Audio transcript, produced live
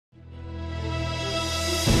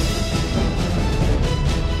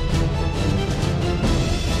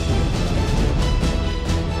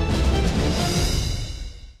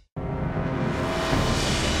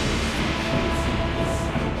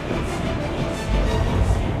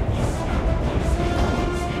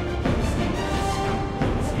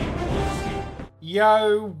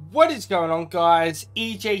Yo, what is going on, guys?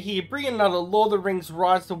 EJ here, bringing another Lord of the Rings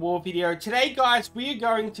Rise to War video. Today, guys, we are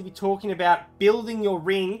going to be talking about building your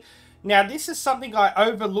ring. Now, this is something I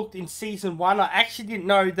overlooked in Season 1. I actually didn't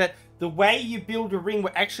know that the way you build a ring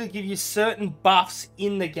will actually give you certain buffs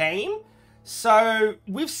in the game. So,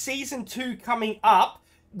 with Season 2 coming up,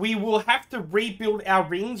 we will have to rebuild our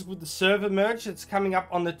rings with the server merge that's coming up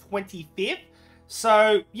on the 25th.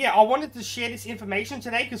 So, yeah, I wanted to share this information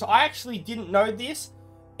today because I actually didn't know this,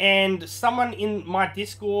 and someone in my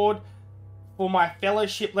Discord for my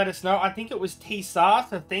fellowship let us know. I think it was T-Sar,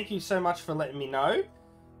 so thank you so much for letting me know.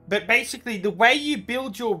 But basically, the way you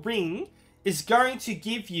build your ring is going to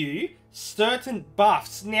give you certain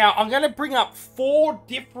buffs. Now, I'm going to bring up 4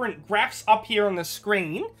 different graphs up here on the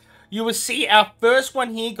screen. You will see our first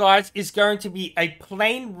one here, guys, is going to be a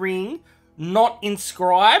plain ring, not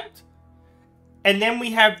inscribed. And then we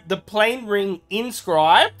have the plain ring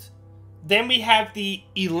inscribed. Then we have the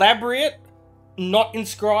elaborate not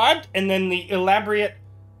inscribed. And then the elaborate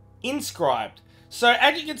inscribed. So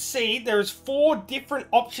as you can see, there's 4 different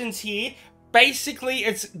options here. Basically,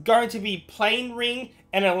 it's going to be plain ring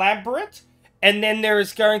and elaborate. And then there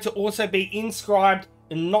is going to also be inscribed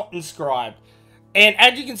and not inscribed. And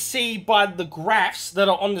as you can see by the graphs that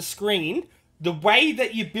are on the screen, the way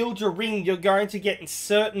that you build your ring, you're going to get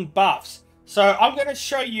certain buffs. So I'm going to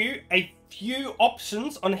show you a few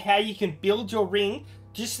options on how you can build your ring.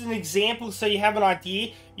 Just an example so you have an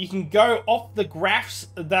idea. You can go off the graphs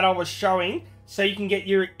that I was showing so you can get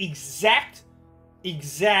your exact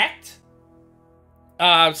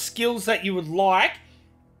skills that you would like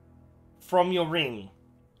from your ring.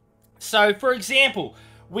 So for example,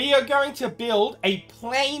 we are going to build a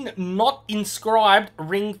plain not inscribed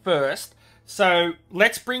ring first. So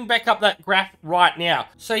let's bring back up that graph right now.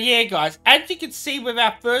 So yeah, guys, as you can see with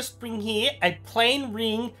our first ring here, a plain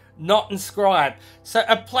ring not inscribed. So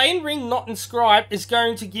a plain ring not inscribed is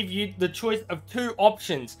going to give you the choice of 2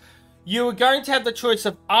 options. You are going to have the choice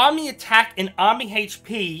of army attack and army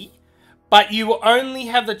HP, but you will only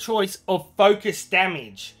have the choice of focus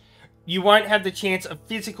damage. You won't have the chance of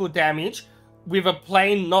physical damage with a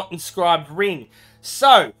plain not inscribed ring.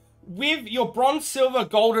 So with your bronze, silver,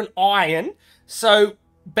 gold, and iron, so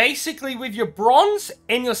basically with your bronze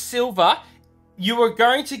and your silver, you are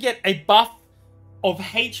going to get a buff of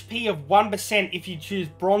HP of 1% if you choose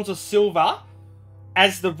bronze or silver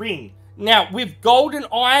as the ring. Now, with gold and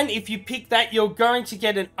iron, if you pick that, you're going to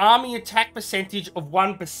get an army attack percentage of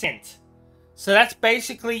 1%. So that's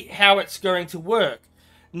basically how it's going to work.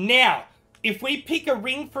 Now, if we pick a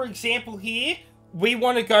ring, for example here, we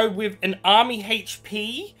want to go with an army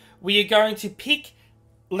HP. We are going to pick,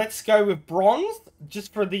 let's go with bronze,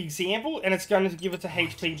 just for the example, and it's going to give us a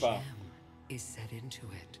HP buff. Is set into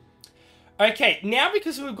it. Okay, now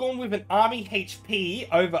because we've gone with an army HP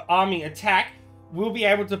over army attack, we'll be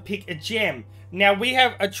able to pick a gem. Now we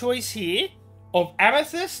have a choice here of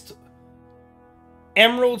amethyst,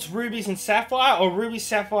 emeralds, rubies, and sapphire, or ruby,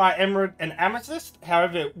 sapphire, emerald, and amethyst.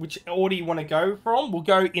 However, which order you want to go from, we'll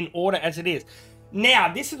go in order as it is.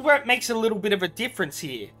 Now, this is where it makes a little bit of a difference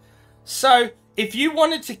here. So, if you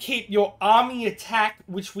wanted to keep your army attack,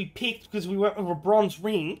 which we picked because we went with a bronze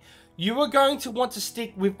ring, you are going to want to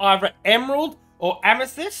stick with either emerald or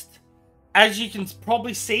amethyst. As you can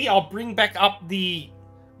probably see, I'll bring back up the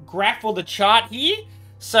graph or the chart here.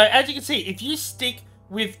 So, as you can see, if you stick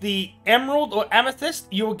with the emerald or amethyst,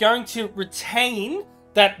 you're going to retain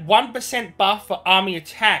that 1% buff for army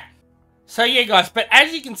attack. So yeah, guys, but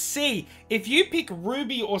as you can see, if you pick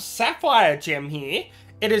ruby or sapphire gem here,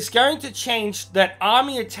 it is going to change that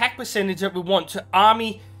army attack percentage that we want to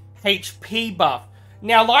army HP buff.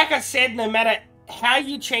 Now, like I said, no matter how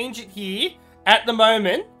you change it here, at the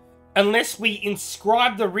moment, unless we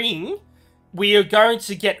inscribe the ring, we are going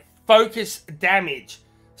to get focus damage.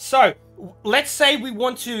 So, let's say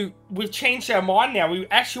we've changed our mind now. We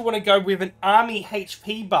actually want to go with an army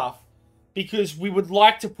HP buff because we would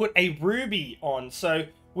like to put a ruby on. So,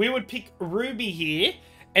 we would pick ruby here.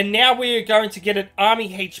 And now we are going to get an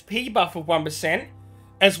army HP buff of 1%,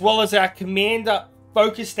 as well as our commander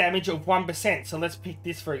focus damage of 1%. So let's pick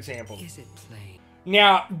this, for example. Is it plain?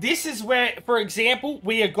 Now, this is where, for example,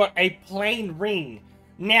 we have got a plain ring.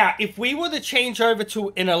 Now, if we were to change over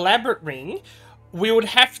to an elaborate ring, we would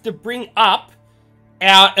have to bring up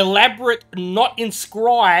our elaborate not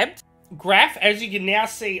inscribed graph, as you can now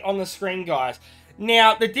see on the screen, guys.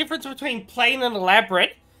 Now, the difference between plain and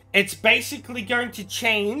elaborate, it's basically going to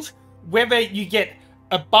change whether you get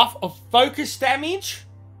a buff of focus damage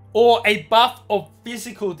or a buff of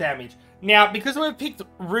physical damage. Now, because we've picked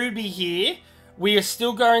Ruby here, we are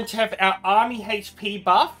still going to have our army HP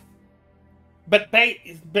buff, But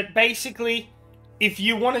basically, if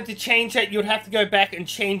you wanted to change that, you'd have to go back and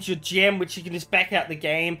change your gem, which you can just back out the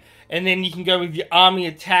game, and then you can go with your army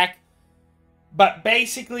attack. But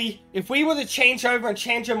basically, if we were to change over and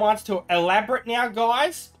change our minds to elaborate now,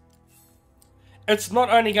 guys, it's not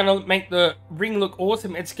only going to make the ring look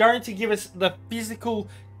awesome, it's going to give us the physical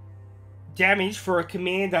damage for a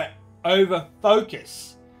commander over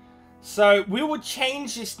focus. So we will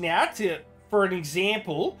change this now for an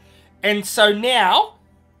example. And so now,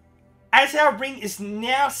 as our ring is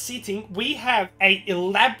now sitting, we have a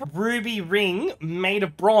elaborate ruby ring made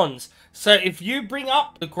of bronze. So if you bring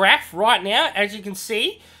up the graph right now, as you can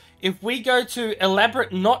see, if we go to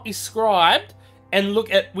elaborate not inscribed and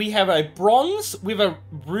look at, we have a bronze with a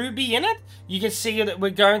ruby in it, you can see that we're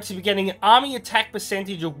going to be getting an army attack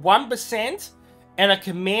percentage of 1% and a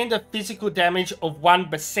commander physical damage of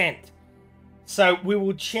 1%. So we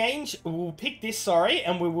will change, we'll pick this, sorry,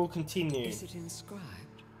 and we will continue. Is it inscribed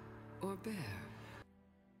or bare?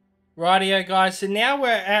 Rightio, guys. So now we're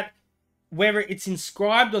at whether it's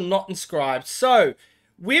inscribed or not inscribed. So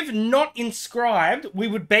with not inscribed, we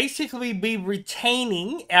would basically be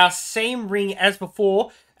retaining our same ring as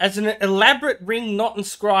before. As an elaborate ring not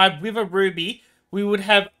inscribed with a ruby, we would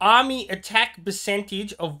have army attack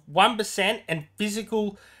percentage of 1% and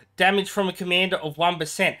physical damage from a commander of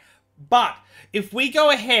 1%. But if we go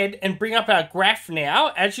ahead and bring up our graph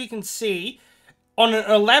now, as you can see, on an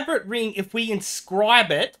elaborate ring, if we inscribe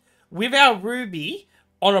it with our ruby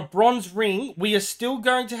on a bronze ring, we are still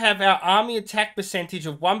going to have our army attack percentage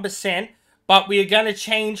of 1%, but we are going to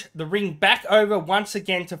change the ring back over once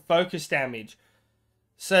again to focus damage.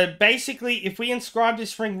 So basically, if we inscribe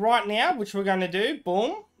this ring right now, which we're going to do,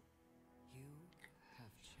 boom,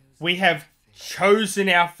 we have chosen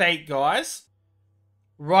our fate, guys.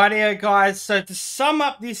 Rightio, guys. So to sum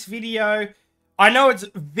up this video, I know it's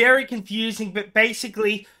very confusing, but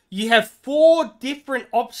basically you have 4 different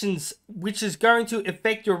options which is going to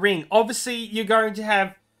affect your ring. Obviously, you're going to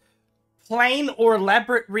have plain or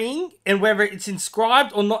elaborate ring, and whether it's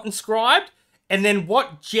inscribed or not inscribed, and then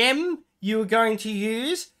what gem you are going to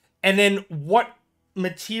use, and then what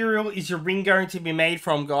material is your ring going to be made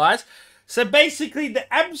from, guys. So basically,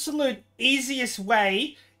 the absolute easiest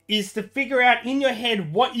way is to figure out in your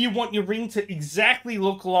head what you want your ring to exactly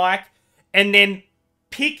look like, and then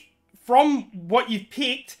pick from what you've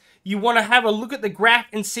picked. You want to have a look at the graph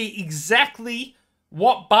and see exactly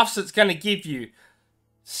what buffs it's going to give you.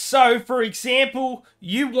 So, for example,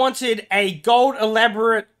 you wanted a gold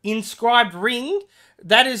elaborate inscribed ring.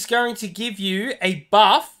 That is going to give you a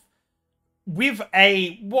buff with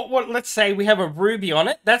a, let's say we have a ruby on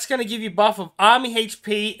it. That's going to give you a buff of army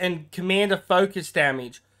HP and commander focus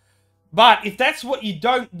damage. But if that's what you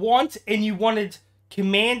don't want and you wanted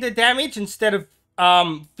commander damage instead of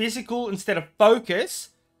physical, instead of focus,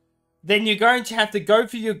 then you're going to have to go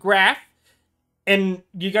for your graph and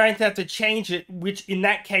you're going to have to change it, which in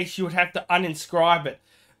that case you would have to uninscribe it.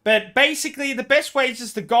 But basically the best way is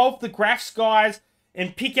just to go off the graphs, guys,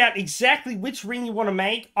 and pick out exactly which ring you want to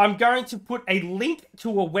make. I'm going to put a link to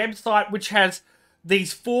a website which has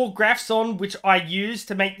these 4 graphs on, which I use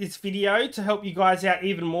to make this video to help you guys out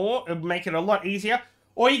even more and make it a lot easier.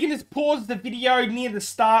 Or you can just pause the video near the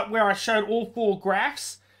start where I showed all 4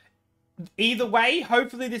 graphs. Either way,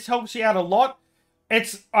 hopefully this helps you out a lot.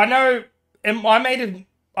 I know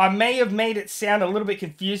I may have made it sound a little bit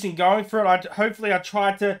confusing going through it. Hopefully I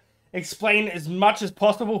tried to explain as much as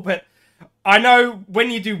possible, but I know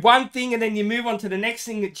when you do one thing and then you move on to the next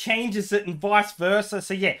thing, it changes it and vice versa.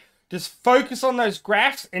 So yeah, just focus on those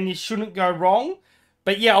graphs and you shouldn't go wrong.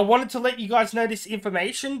 But yeah, I wanted to let you guys know this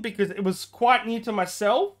information because it was quite new to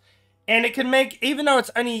myself. And it can make, even though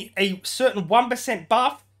it's only a certain 1%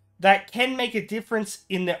 buff, that can make a difference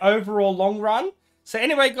in the overall long run. So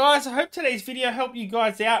anyway, guys, I hope today's video helped you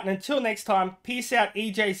guys out. And until next time, peace out,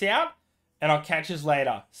 EJ's out. And I'll catch you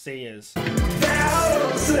later. See yous.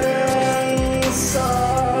 Thousands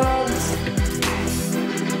songs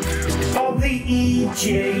of the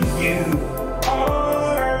EJU.